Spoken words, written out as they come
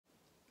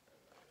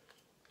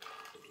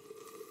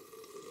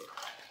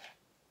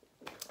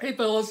Hey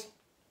fellas,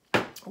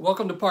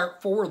 welcome to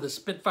part 4 of the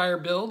Spitfire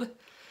build.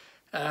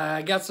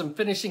 I got some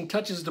finishing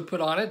touches to put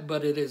on it,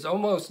 but it is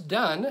almost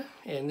done.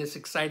 In this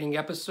exciting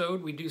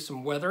episode, we do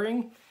some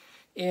weathering,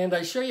 and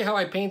I show you how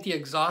I paint the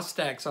exhaust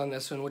stacks on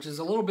this one, which is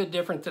a little bit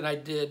different than I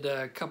did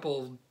a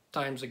couple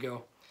times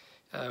ago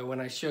when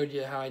I showed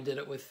you how I did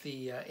it with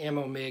the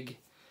Ammo MIG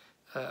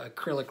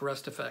acrylic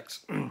rust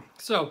effects.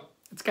 So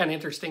it's kind of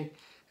interesting.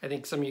 I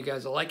think some of you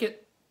guys will like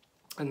it,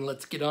 and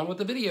let's get on with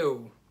the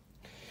video.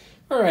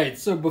 Alright,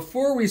 so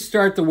before we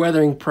start the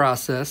weathering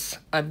process,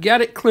 I've got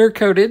it clear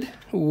coated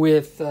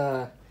with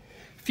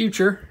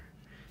Future.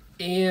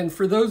 And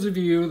for those of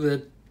you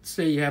that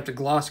say you have to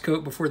gloss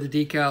coat before the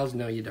decals,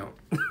 no you don't.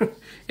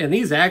 And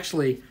these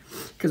actually,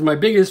 because my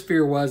biggest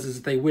fear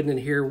was they wouldn't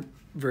adhere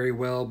very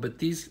well, but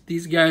these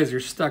guys are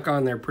stuck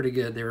on there pretty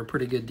good. They were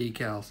pretty good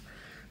decals.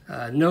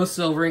 No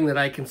silvering that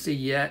I can see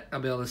yet. I'll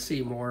be able to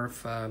see more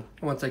if,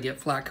 once I get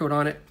flat coat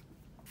on it.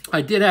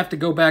 I did have to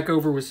go back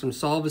over with some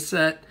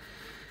XIVc,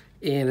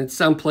 and in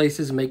some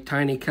places make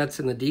tiny cuts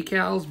in the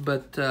decals,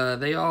 but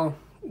they all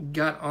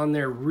got on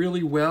there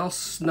really well,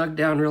 snugged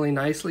down really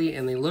nicely,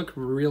 and they look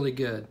really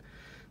good.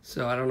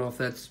 So I don't know if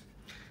that's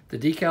the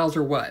decals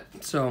or what.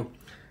 So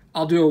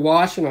I'll do a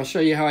wash and I'll show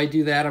you how I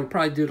do that. I'm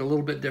probably do it a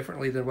little bit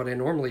differently than what I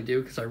normally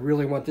do because I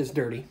really want this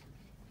dirty.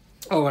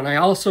 Oh, and I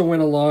also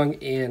went along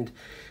and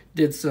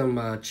did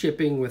some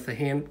chipping with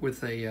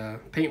a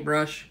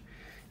paintbrush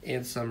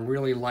and some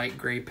really light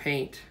gray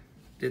paint.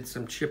 Did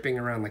some chipping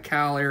around the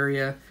cowl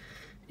area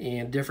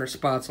and different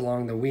spots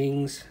along the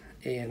wings,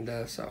 and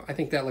so I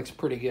think that looks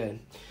pretty good.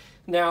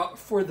 Now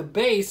for the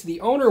base,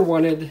 the owner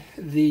wanted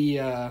the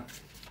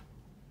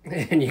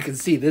and you can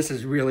see this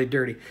is really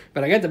dirty,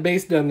 but I got the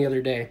base done the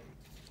other day.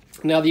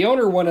 Now the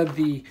owner wanted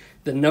the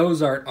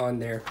nose art on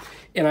there,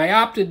 and I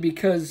opted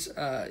because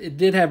it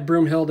did have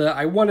Broomhilde.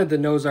 I wanted the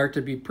nose art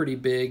to be pretty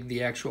big,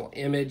 the actual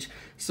image.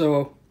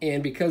 So,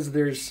 and because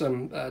there's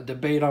some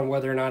debate on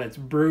whether or not it's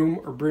Broom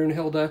or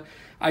Broomhilde,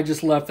 I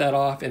just left that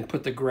off and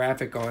put the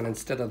graphic on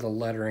instead of the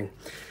lettering.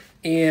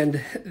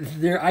 And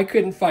I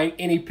couldn't find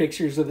any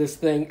pictures of this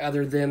thing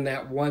other than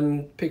that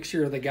one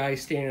picture of the guy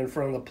standing in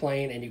front of the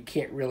plane, and you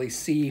can't really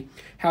see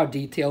how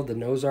detailed the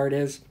nose art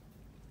is.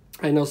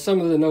 I know some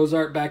of the nose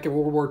art back in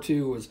World War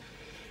II was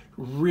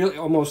really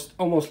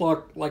almost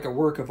like a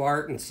work of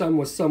art, and some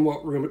was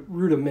somewhat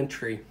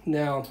rudimentary.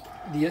 Now,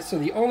 so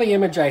the only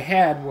image I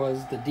had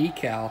was the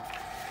decal.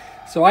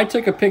 So I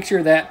took a picture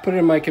of that, put it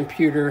in my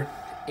computer,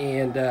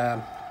 and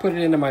put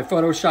it into my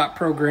Photoshop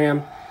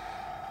program,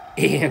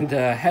 and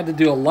had to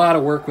do a lot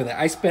of work with it.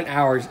 I spent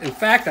hours. In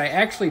fact, I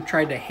actually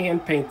tried to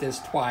hand paint this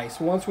twice,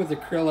 once with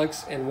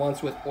acrylics and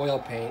once with oil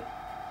paint.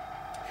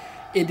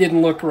 It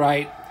didn't look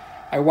right.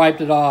 I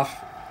wiped it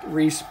off,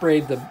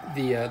 resprayed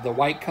the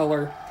white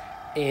color,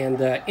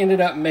 and ended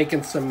up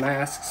making some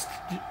masks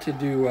to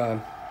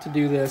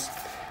do this.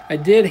 I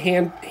did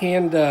hand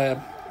paint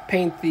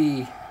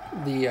the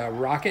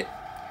rocket,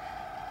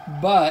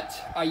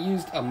 but I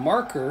used a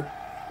marker,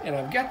 and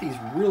I've got these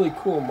really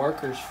cool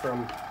markers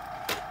from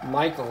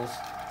Michaels.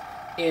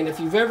 And if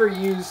you've ever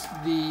used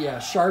the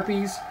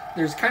Sharpies,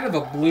 there's kind of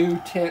a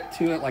blue tint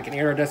to it, like an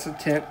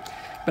iridescent tint.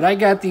 But I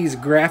got these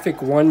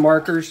Graphic 1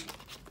 markers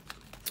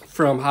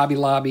from Hobby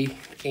Lobby,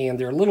 and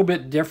they're a little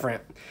bit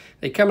different.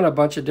 They come in a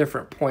bunch of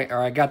different points, or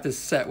I got this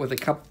set with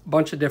a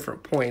bunch of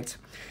different points,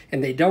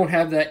 and they don't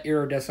have that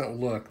iridescent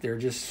look. They're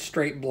just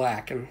straight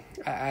black, and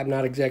I'm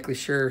not exactly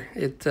sure.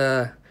 It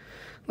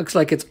looks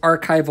like it's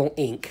archival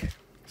ink.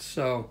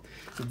 So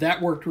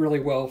that worked really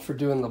well for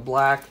doing the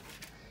black,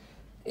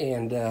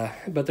 and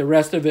but the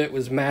rest of it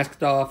was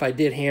masked off. I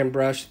did hand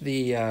brush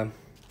the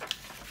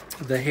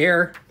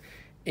hair,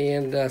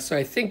 and so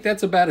I think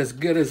that's about as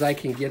good as I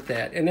can get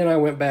that. And then I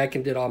went back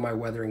and did all my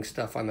weathering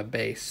stuff on the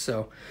base,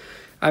 so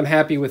I'm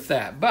happy with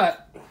that.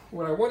 But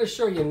what I want to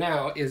show you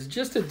now is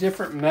just a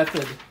different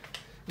method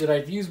that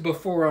I've used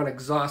before on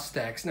exhaust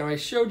stacks. Now I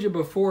showed you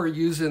before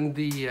using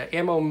the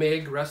Ammo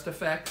MIG rust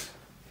effects.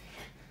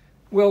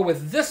 Well,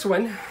 with this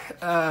one,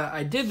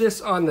 I did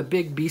this on the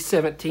big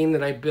B-17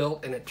 that I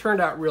built, and it turned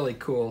out really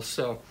cool.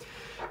 So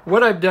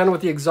what I've done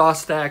with the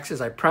exhaust stacks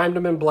is I primed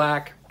them in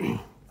black.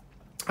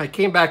 I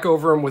came back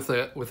over them with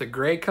a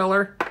gray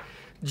color,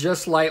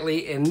 just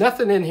lightly, and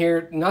nothing in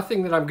here,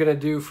 nothing that I'm going to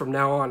do from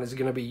now on is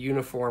going to be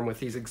uniform with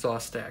these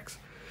exhaust stacks.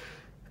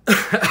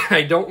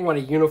 I don't want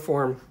a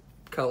uniform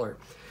color.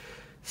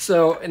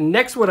 So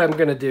next what I'm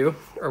going to do,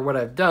 or what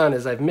I've done,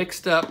 is I've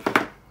mixed up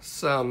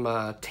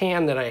some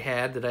tan that I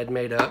had that I'd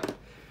made up,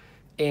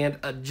 and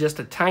just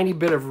a tiny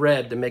bit of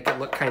red to make it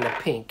look kind of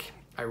pink.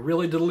 I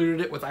really diluted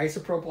it with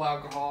isopropyl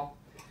alcohol,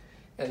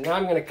 and now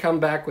I'm going to come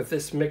back with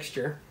this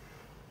mixture.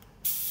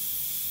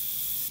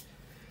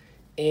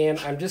 And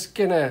I'm just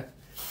gonna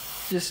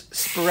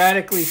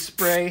sporadically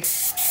spray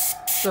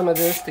some of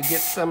this to get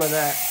some of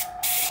that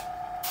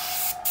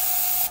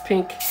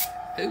pink,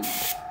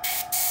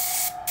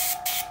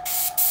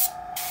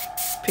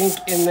 pink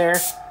in there.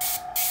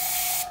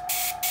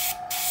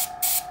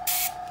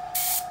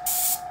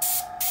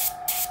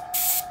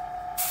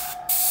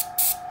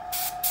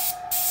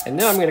 And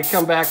then I'm going to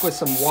come back with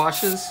some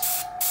washes.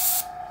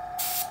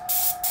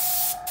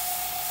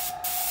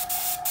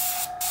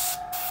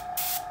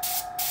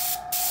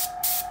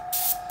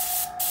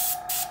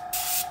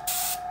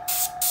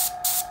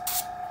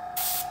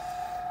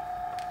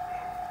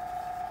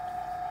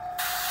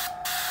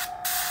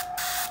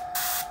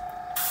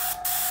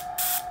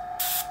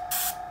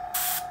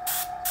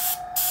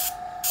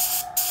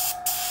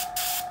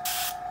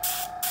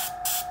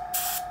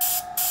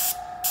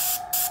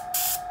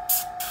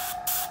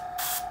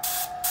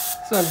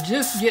 So I'm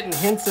just getting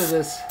hints of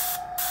this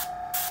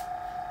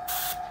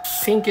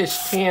pinkish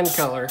tan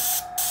color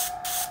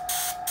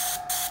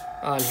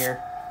on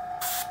here.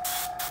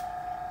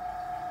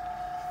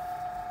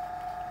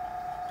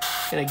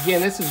 And again,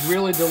 this is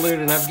really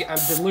diluted.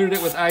 I've diluted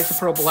it with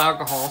isopropyl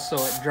alcohol so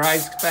it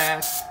dries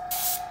fast.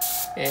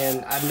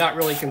 And I'm not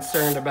really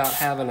concerned about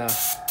having a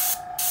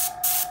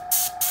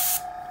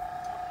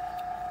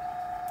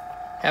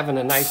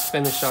nice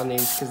finish on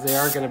these because they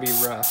are going to be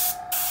rough.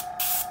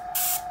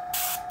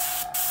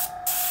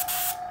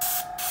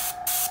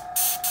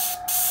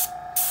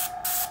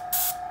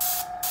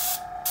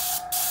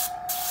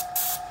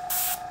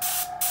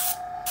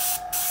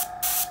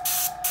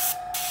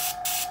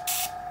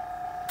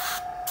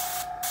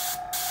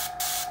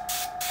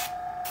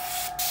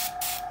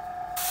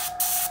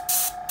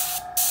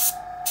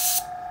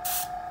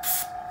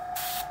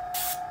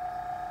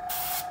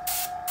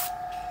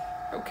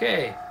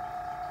 Okay,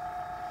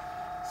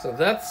 so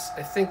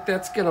I think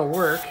that's gonna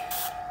work.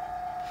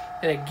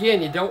 And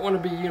again, you don't want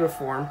to be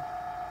uniform.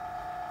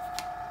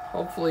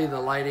 Hopefully the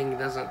lighting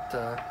doesn't,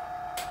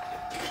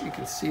 you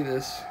can see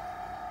this,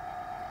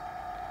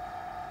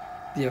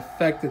 the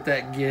effect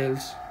that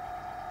gives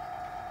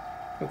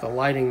with the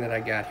lighting that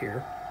I got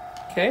here.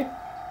 Okay.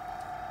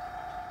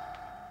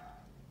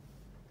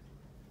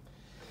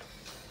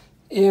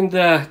 And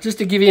just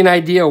to give you an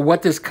idea of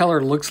what this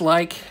color looks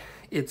like,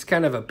 it's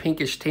kind of a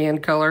pinkish tan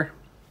color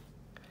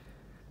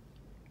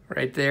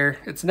right there.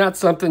 It's not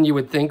something you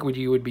would think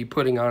you would be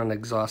putting on an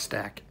exhaust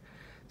stack.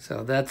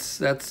 So that's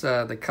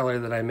the color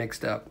that I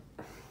mixed up.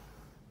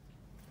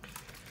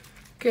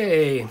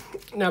 Okay,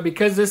 now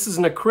because this is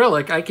an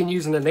acrylic, I can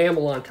use an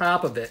enamel on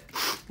top of it.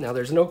 Now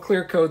there's no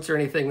clear coats or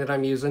anything that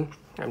I'm using.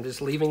 I'm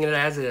just leaving it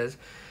as is.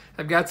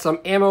 I've got some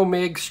Ammo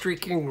Mig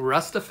Streaking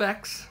Rust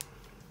Effects.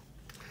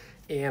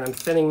 And I'm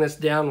thinning this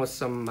down with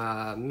some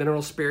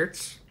mineral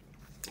spirits.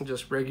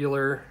 Just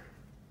regular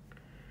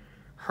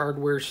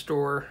hardware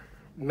store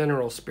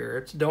mineral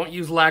spirits. Don't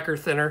use lacquer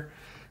thinner.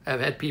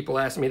 I've had people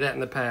ask me that in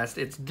the past.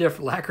 It's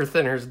different. Lacquer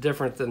thinner is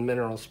different than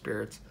mineral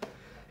spirits.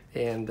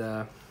 And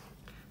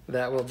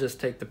that will just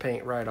take the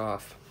paint right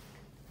off.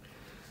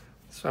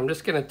 So I'm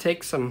just going to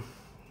take some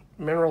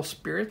mineral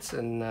spirits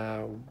and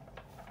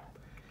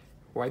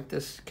wipe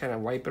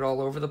it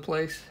all over the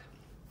place.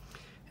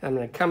 And I'm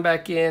going to come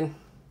back in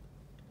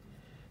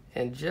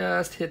and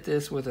just hit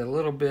this with a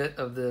little bit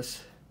of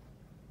this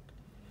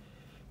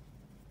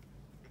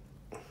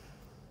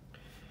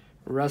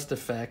Rust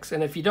Effects.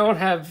 And if you don't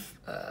have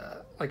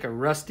like a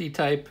rusty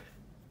type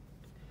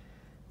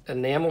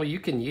enamel,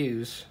 you can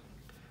use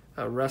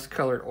a rust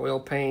colored oil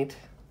paint,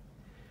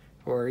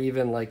 or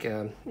even like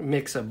a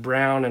mix of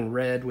brown and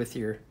red with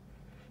your,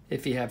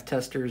 if you have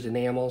testers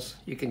enamels,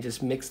 you can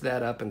just mix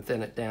that up and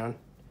thin it down.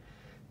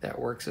 That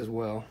works as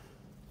well.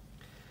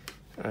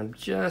 I'm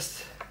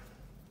just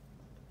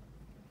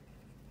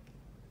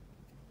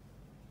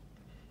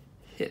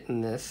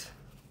hitting this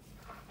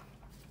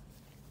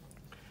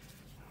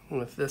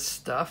with this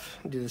stuff.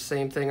 Do the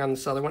same thing on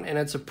this other one, and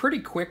it's a pretty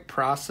quick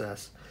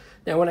process.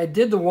 Now when I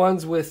did the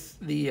ones with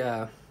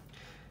the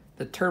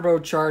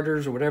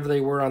turbochargers or whatever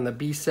they were on the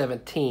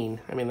B17,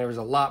 I mean there was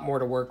a lot more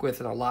to work with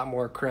and a lot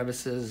more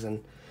crevices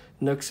and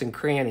nooks and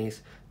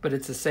crannies, but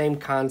it's the same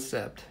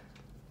concept.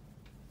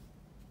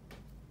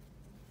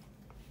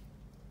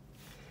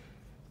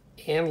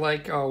 And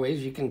like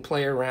always, you can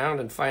play around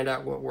and find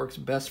out what works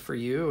best for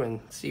you and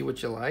see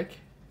what you like.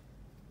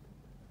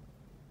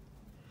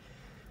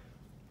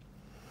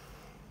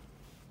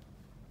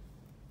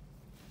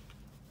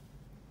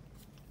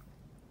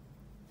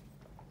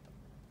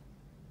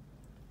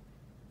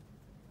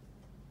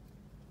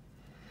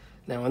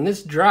 Now when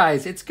this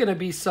dries, it's going to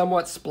be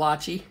somewhat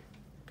splotchy,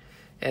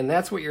 and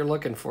that's what you're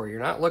looking for. You're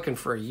not looking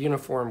for a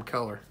uniform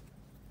color.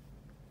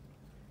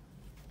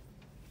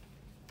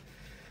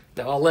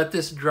 Now I'll let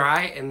this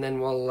dry, and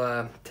then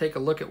we'll take a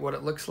look at what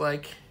it looks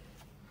like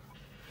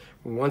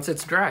once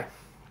it's dry.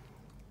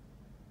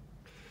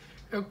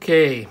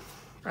 Okay,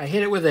 I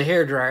hit it with a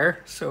hairdryer,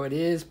 so it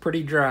is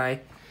pretty dry.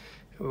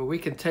 Well, we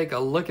can take a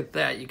look at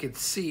that. You can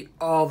see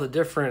all the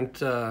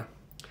different,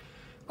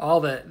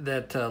 all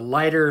that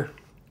lighter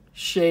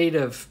shade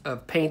of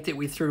paint that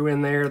we threw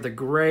in there, the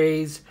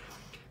grays,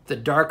 the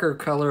darker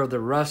color of the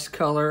rust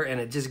color, and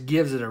it just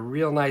gives it a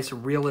real nice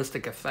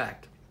realistic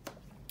effect.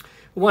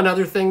 One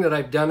other thing that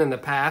I've done in the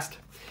past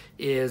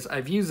is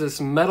I've used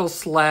this metal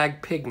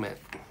slag pigment.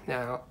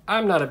 Now,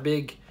 I'm not a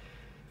big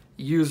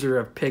user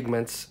of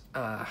pigments.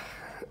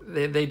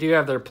 They do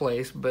have their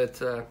place,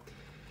 but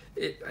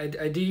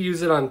I do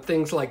use it on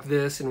things like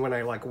this, and when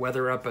I like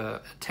weather up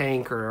a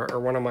tank or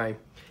one of my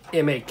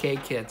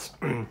MAK kits,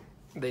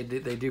 they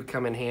do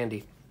come in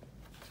handy.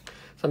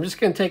 So I'm just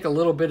going to take a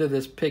little bit of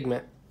this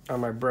pigment on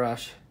my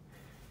brush,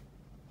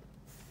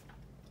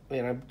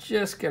 and I'm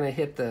just going to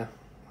hit the,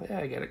 yeah,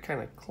 I got it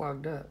kind of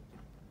clogged up.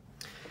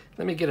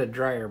 Let me get a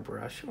drier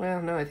brush.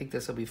 Well, no, I think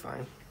this will be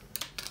fine.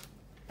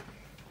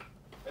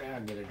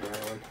 I'll get a dry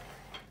one.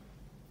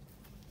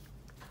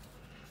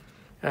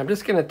 And I'm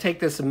just going to take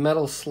this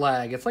metal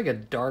slag. It's like a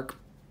dark,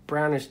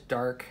 brownish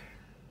dark.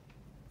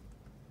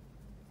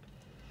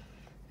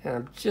 And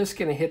I'm just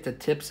going to hit the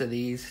tips of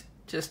these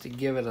just to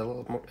give it a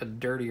little more, a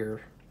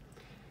dirtier,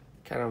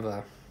 kind of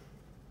a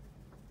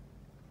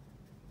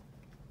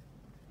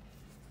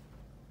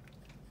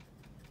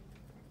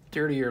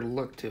dirtier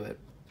look to it.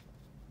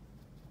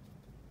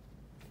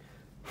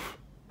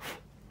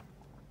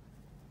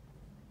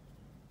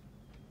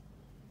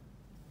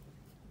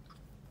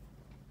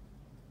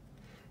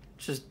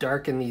 Just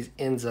darken these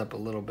ends up a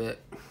little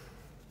bit.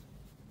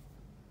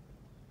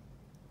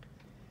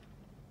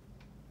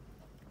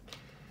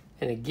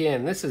 And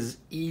again, this is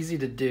easy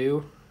to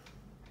do.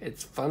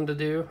 It's fun to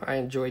do. I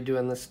enjoy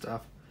doing this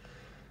stuff.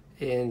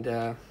 And,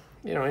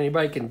 you know,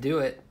 anybody can do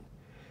it.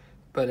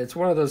 But it's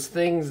one of those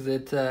things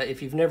that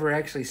if you've never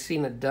actually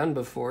seen it done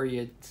before,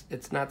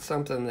 it's not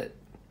something that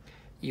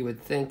you would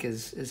think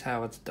is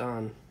how it's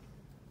done.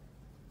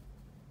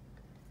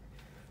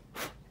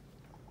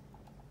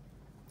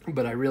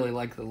 But I really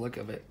like the look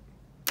of it.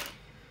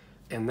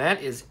 And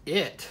that is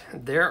it.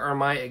 There are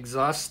my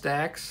exhaust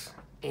stacks,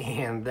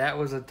 and that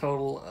was a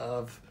total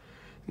of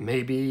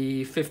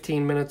maybe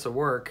 15 minutes of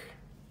work.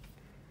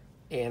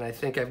 And I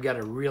think I've got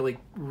a really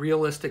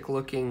realistic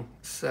looking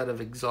set of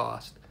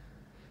exhaust.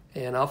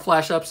 And I'll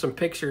flash up some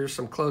pictures,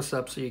 some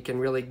close-ups, so you can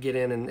really get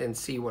in and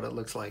see what it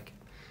looks like.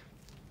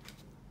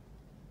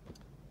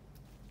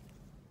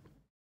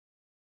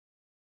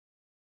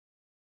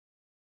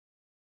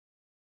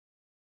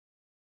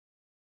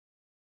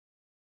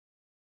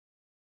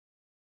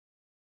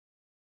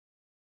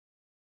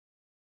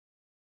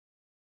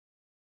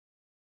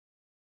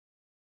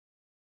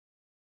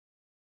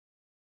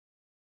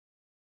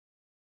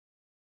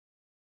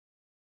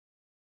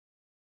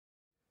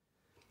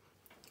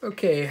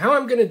 Okay, how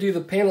I'm going to do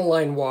the panel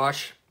line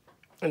wash,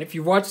 and if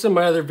you've watched some of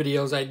my other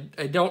videos,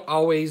 I don't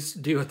always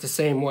do it the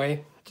same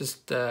way.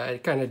 Just I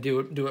kind of do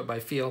it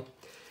by feel.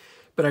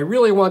 But I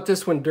really want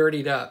this one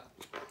dirtied up.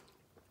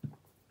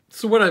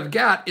 So what I've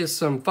got is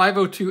some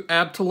 502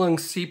 Abtalung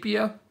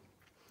Sepia,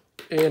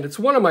 and it's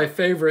one of my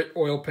favorite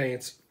oil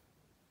paints.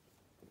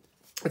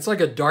 It's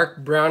like a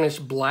dark brownish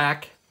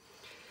black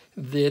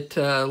that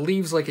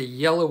leaves like a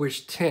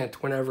yellowish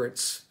tint whenever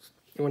it's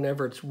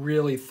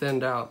really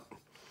thinned out.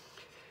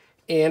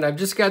 And I've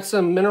just got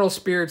some mineral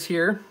spirits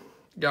here.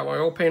 Got my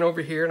oil paint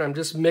over here, and I'm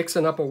just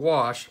mixing up a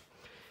wash.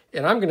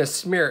 And I'm going to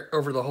smear it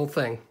over the whole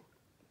thing.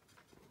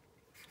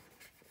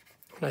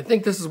 And I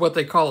think this is what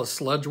they call a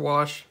sludge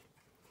wash.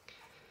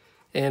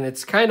 And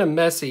it's kind of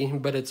messy,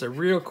 but it's a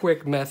real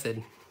quick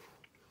method.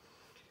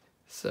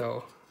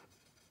 So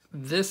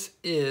this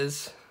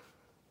is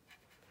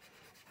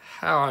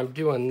how I'm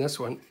doing this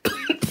one.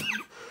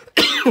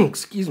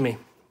 Excuse me.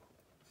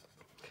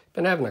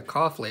 Been having a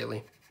cough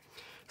lately.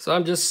 So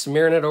I'm just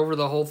smearing it over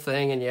the whole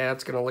thing, and yeah,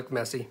 it's gonna look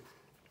messy.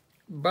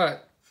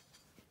 But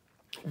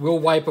we'll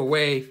wipe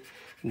away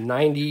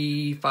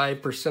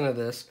 95% of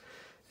this.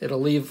 It'll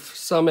leave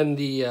some in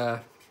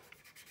the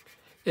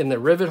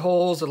rivet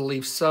holes, it'll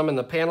leave some in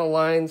the panel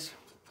lines,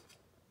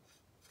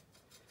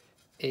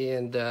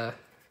 and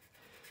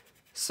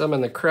some in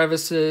the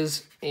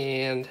crevices,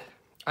 and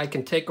I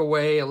can take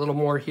away a little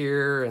more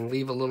here and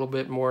leave a little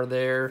bit more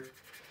there.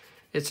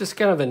 It's just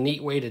kind of a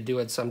neat way to do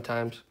it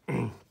sometimes.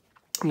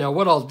 Now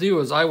what I'll do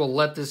is I will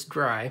let this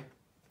dry,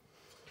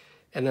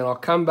 and then I'll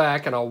come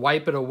back and I'll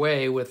wipe it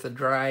away with a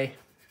dry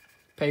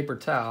paper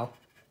towel.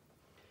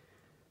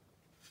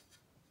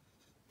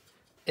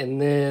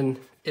 And then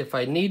if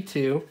I need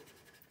to,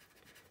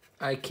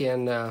 I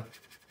can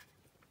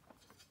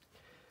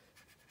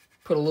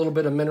put a little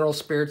bit of mineral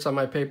spirits on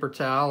my paper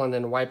towel and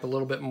then wipe a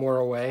little bit more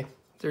away.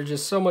 There's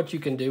just so much you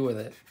can do with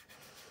it.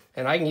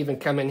 And I can even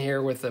come in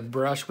here with a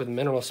brush with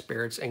mineral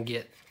spirits and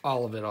get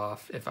all of it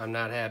off if I'm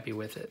not happy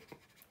with it.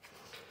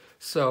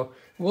 So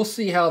we'll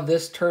see how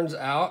this turns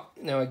out.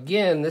 Now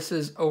again, this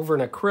is over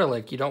an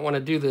acrylic. You don't want to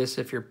do this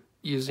if you're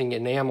using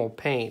enamel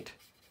paint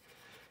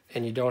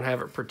and you don't have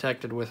it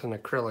protected with an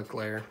acrylic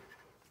layer.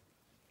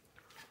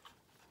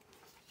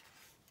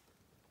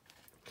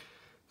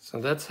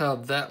 So that's how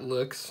that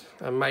looks.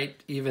 I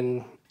might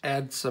even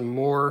add some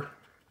more,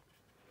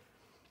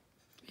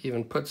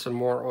 even put some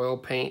more oil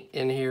paint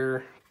in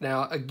here.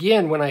 Now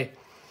again, when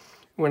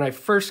I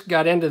first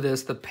got into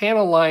this, the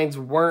panel lines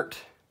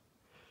weren't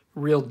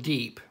real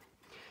deep.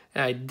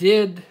 And I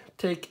did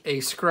take a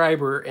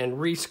scriber and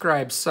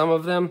rescribe some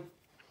of them,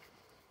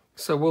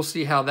 so we'll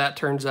see how that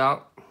turns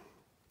out.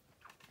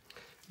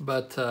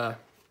 But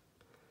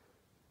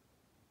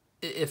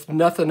if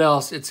nothing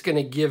else, it's going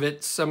to give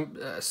it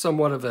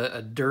somewhat of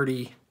a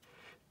dirty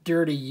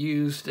dirty,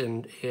 used,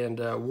 and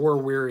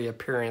war-weary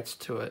appearance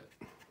to it.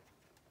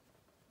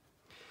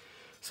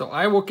 So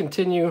I will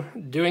continue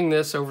doing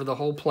this over the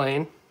whole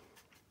plane,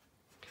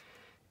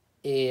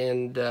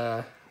 and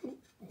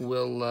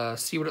we'll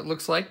see what it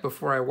looks like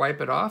before I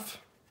wipe it off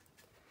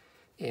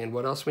and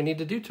what else we need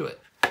to do to it.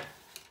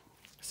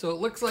 So it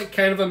looks like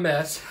kind of a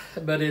mess,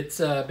 but it's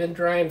been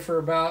drying for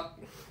about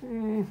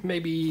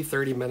maybe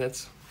 30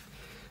 minutes.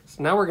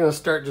 So now we're going to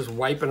start just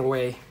wiping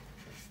away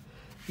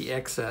the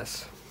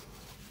excess.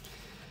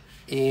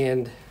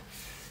 And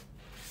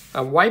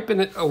I'm wiping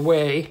it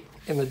away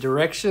in the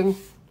direction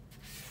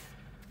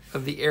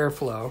of the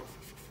airflow.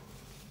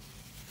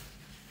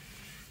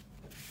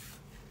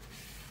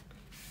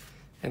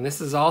 And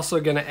this is also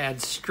going to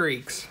add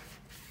streaks.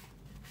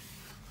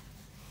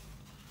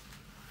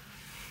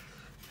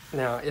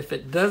 Now, if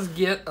it does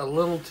get a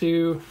little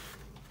too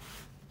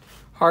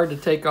hard to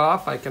take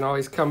off, I can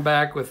always come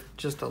back with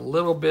just a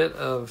little bit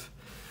of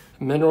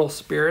mineral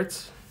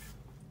spirits,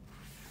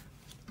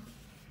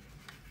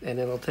 and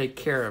it'll take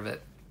care of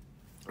it.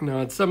 Now,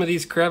 in some of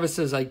these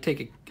crevices, I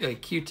take a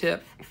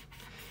Q-tip,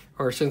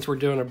 or since we're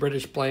doing a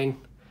British plane,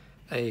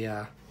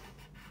 a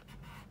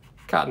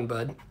cotton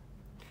bud.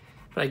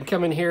 But I can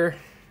come in here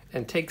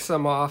and take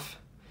some off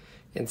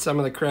in some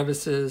of the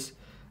crevices.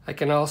 I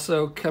can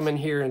also come in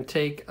here and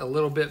take a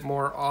little bit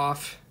more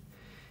off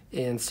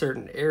in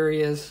certain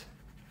areas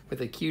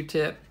with a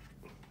Q-tip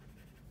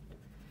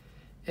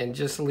and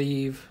just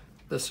leave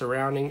the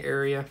surrounding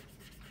area.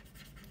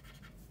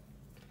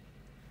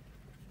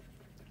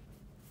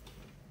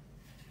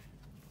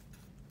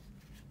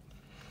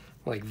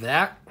 Like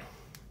that.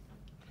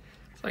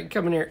 So I can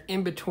come in here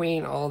in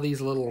between all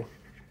these little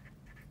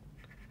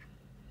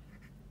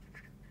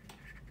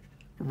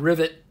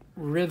rivet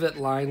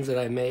lines that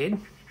I made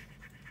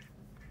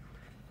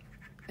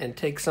and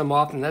take some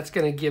off, and that's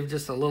going to give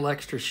just a little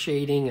extra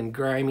shading and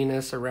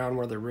griminess around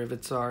where the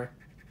rivets are.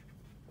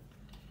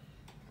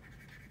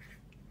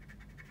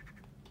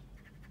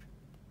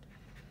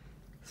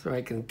 So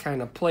I can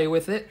kind of play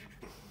with it.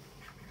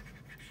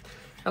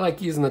 I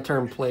like using the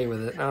term play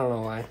with it. I don't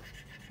know why.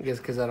 I guess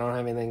because I don't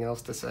have anything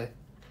else to say.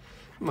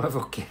 My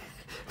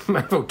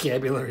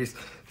vocabulary is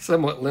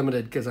somewhat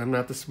limited because I'm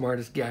not the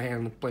smartest guy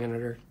on the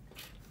planet Earth.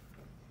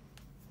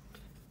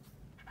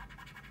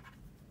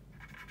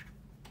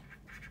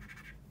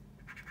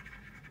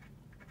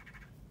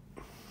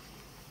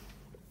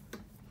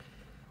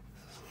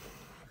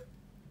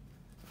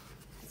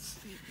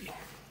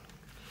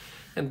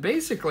 And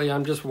basically,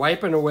 I'm just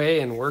wiping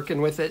away and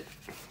working with it,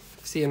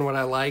 seeing what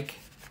I like.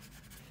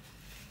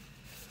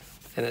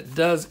 And it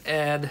does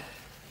add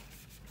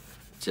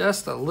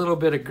just a little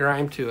bit of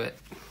grime to it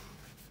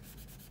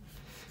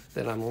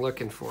that I'm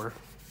looking for.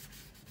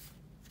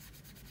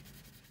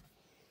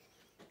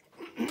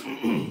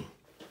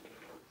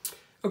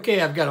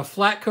 Okay, I've got a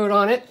flat coat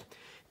on it.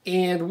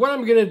 And what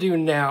I'm going to do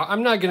now,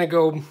 I'm not going to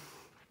go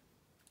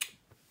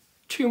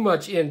too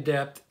much in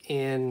depth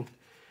in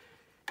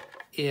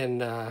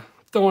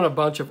throwing a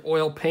bunch of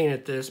oil paint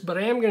at this, but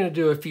I am going to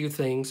do a few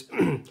things.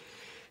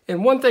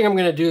 And one thing I'm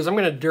going to do is I'm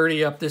going to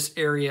dirty up this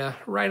area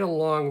right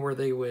along where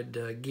they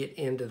would get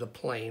into the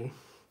plane.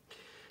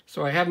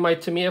 So I have my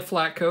Tamiya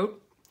flat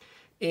coat,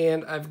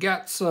 and I've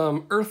got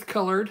some earth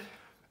colored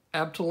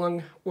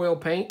Abteilung oil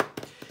paint,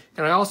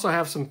 and I also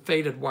have some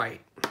faded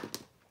white.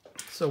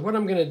 So what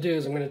I'm going to do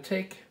is I'm going to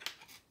take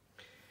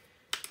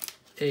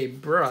a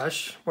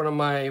brush, one of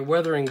my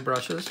weathering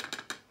brushes,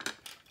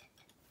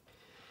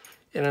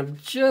 and I'm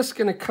just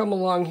going to come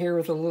along here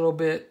with a little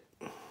bit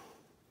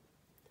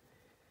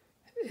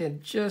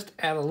and just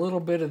add a little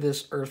bit of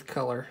this earth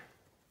color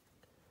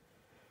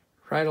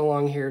right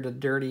along here to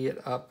dirty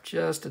it up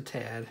just a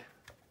tad.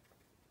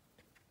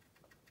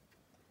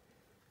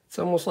 It's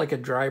almost like a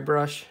dry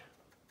brush.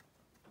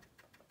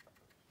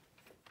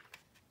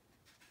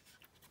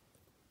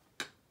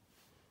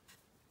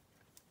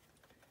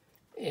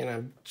 And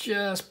I'm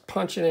just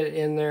punching it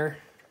in there.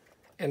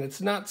 And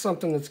it's not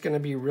something that's going to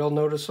be real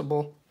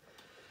noticeable,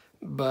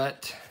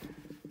 but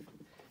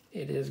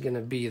it is going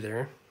to be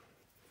there.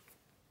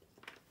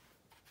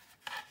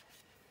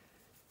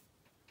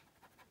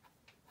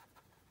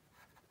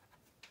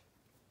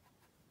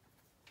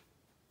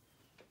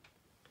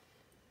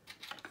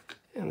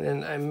 And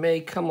then I may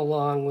come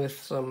along with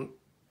some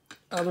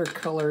other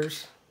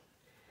colors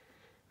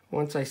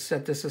once I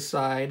set this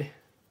aside.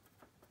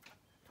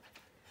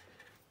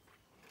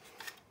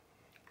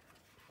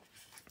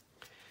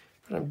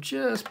 But I'm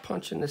just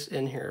punching this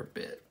in here a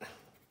bit.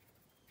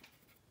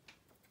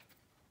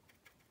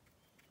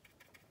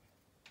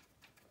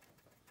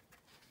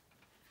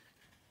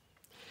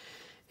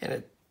 And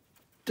it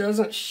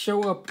doesn't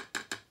show up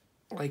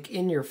like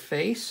in your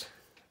face,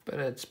 but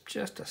it's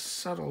just a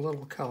subtle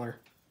little color.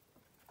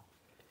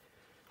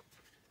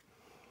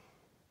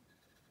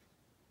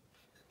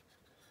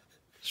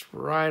 Just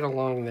right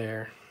along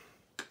there.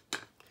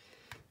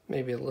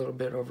 Maybe a little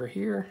bit over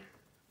here.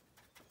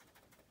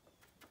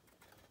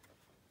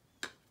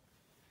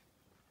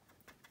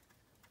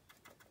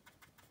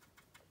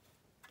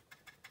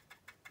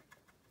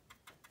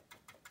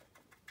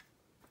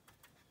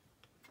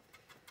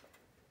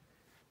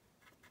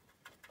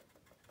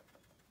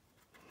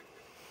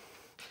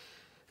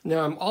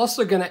 Now I'm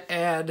also going to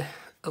add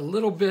a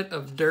little bit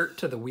of dirt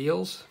to the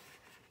wheels.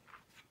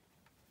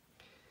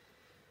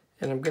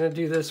 And I'm going to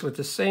do this with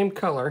the same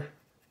color.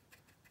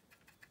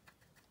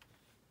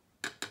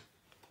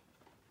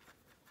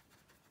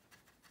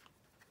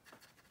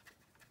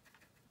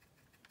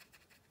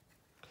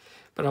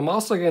 But I'm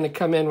also going to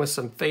come in with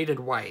some faded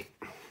white.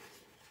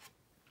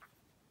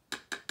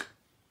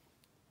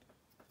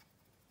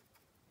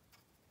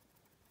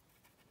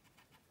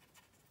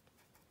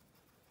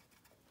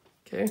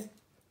 Okay.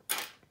 So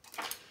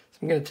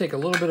I'm going to take a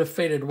little bit of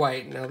faded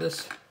white. Now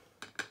this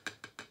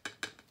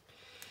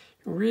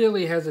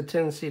really has a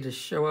tendency to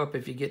show up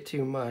if you get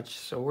too much.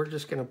 So we're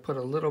just going to put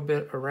a little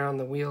bit around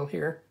the wheel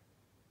here.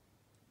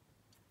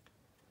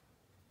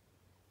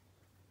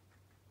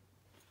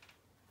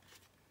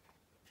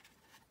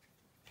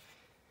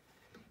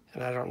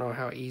 And I don't know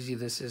how easy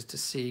this is to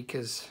see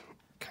because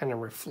it kind of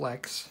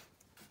reflects.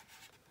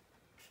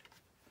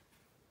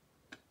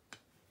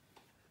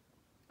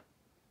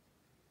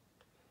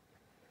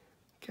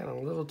 Got a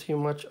little too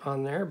much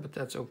on there, but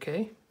that's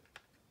okay.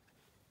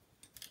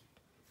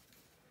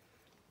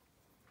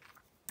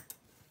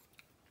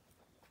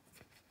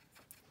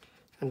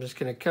 I'm just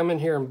going to come in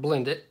here and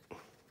blend it.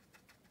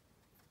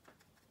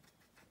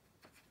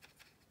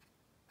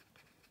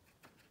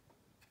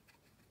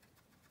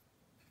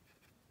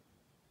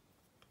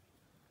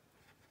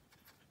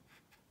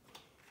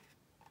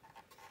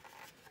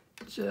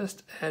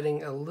 Just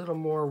adding a little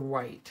more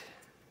white.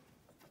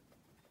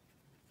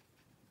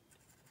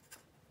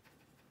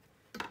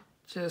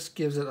 Just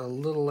gives it a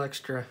little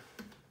extra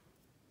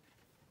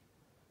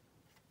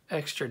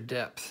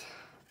depth.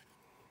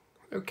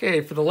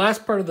 Okay, for the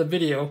last part of the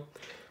video,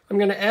 I'm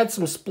going to add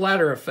some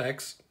splatter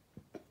effects,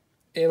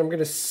 and I'm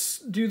going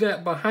to do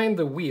that behind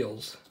the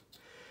wheels.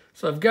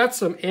 So I've got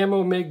some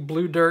Ammo MIG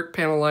Blue Dirt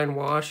Panel Line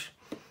Wash,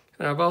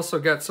 and I've also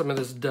got some of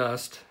this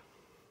dust.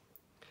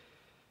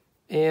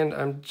 And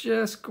I'm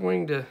just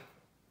going to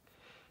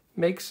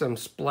make some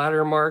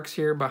splatter marks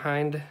here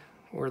behind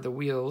where the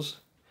wheels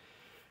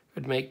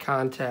would make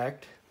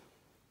contact.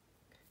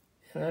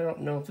 And I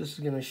don't know if this is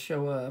going to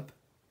show up.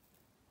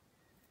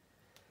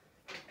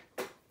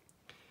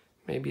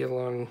 Maybe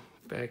along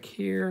back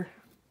here.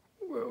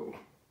 Whoa.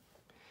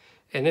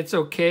 And it's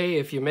okay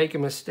if you make a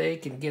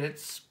mistake and get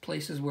it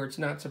places where it's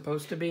not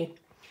supposed to be,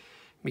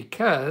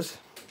 because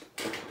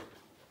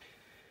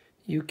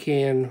you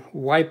can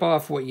wipe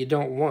off what you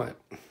don't want.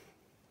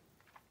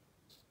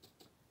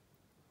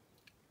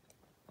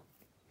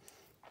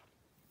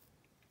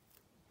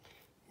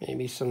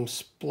 Maybe some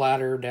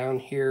splatter down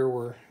here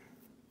where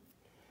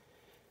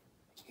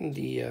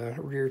the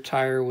rear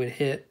tire would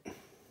hit.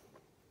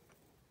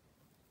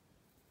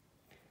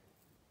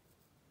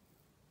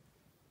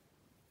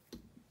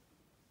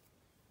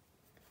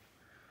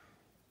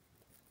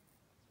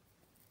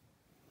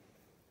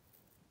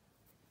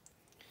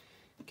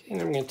 Okay,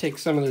 and I'm going to take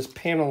some of this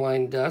panel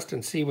line dust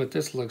and see what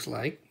this looks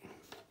like.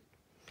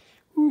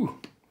 Ooh,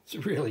 it's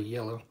really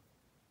yellow.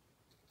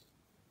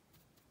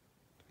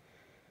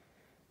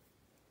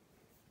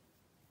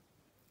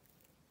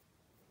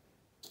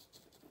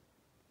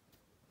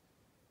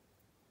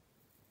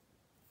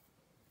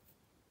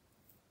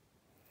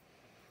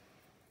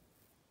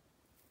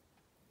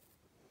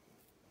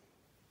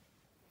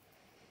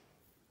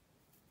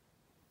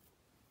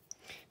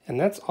 And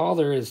that's all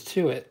there is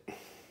to it. I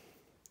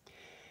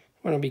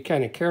want to be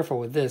kind of careful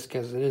with this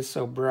because it is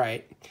so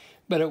bright.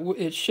 But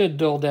it should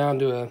dull down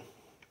to a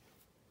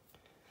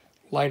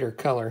lighter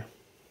color.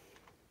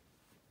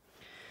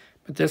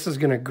 But this is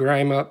going to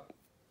grime up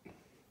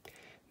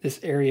this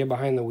area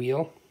behind the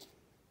wheel,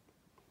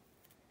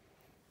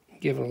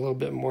 give it a little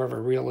bit more of a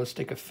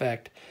realistic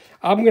effect.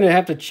 I'm going to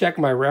have to check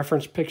my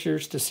reference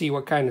pictures to see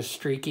what kind of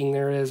streaking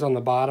there is on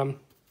the bottom.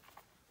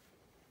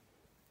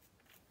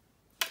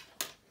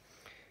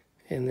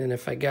 And then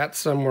if I got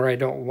some where I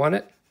don't want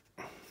it,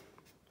 I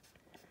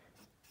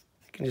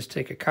can just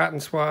take a cotton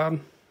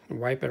swab and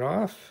wipe it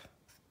off.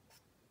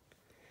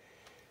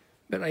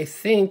 But I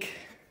think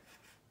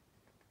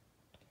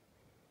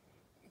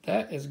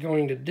that is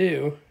going to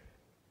do.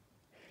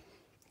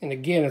 And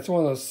again, it's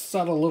one of those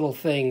subtle little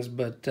things,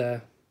 but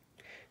I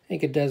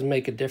think it does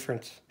make a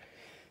difference.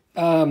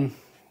 I'm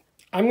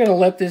going to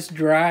let this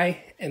dry,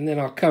 and then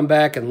I'll come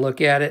back and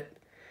look at it.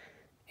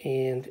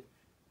 And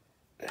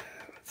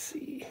let's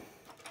see.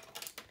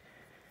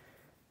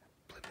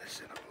 Blend this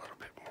in a little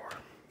bit more.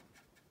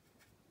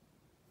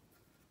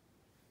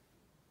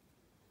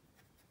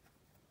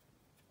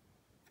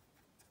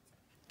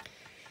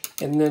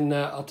 And then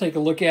I'll take a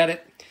look at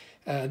it.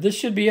 This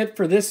should be it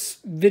for this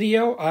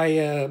video.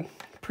 I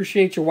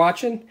appreciate you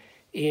watching,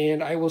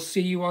 and I will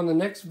see you on the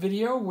next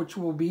video, which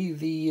will be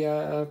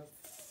the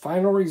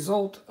final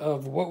result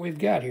of what we've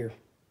got here.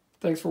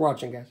 Thanks for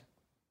watching, guys.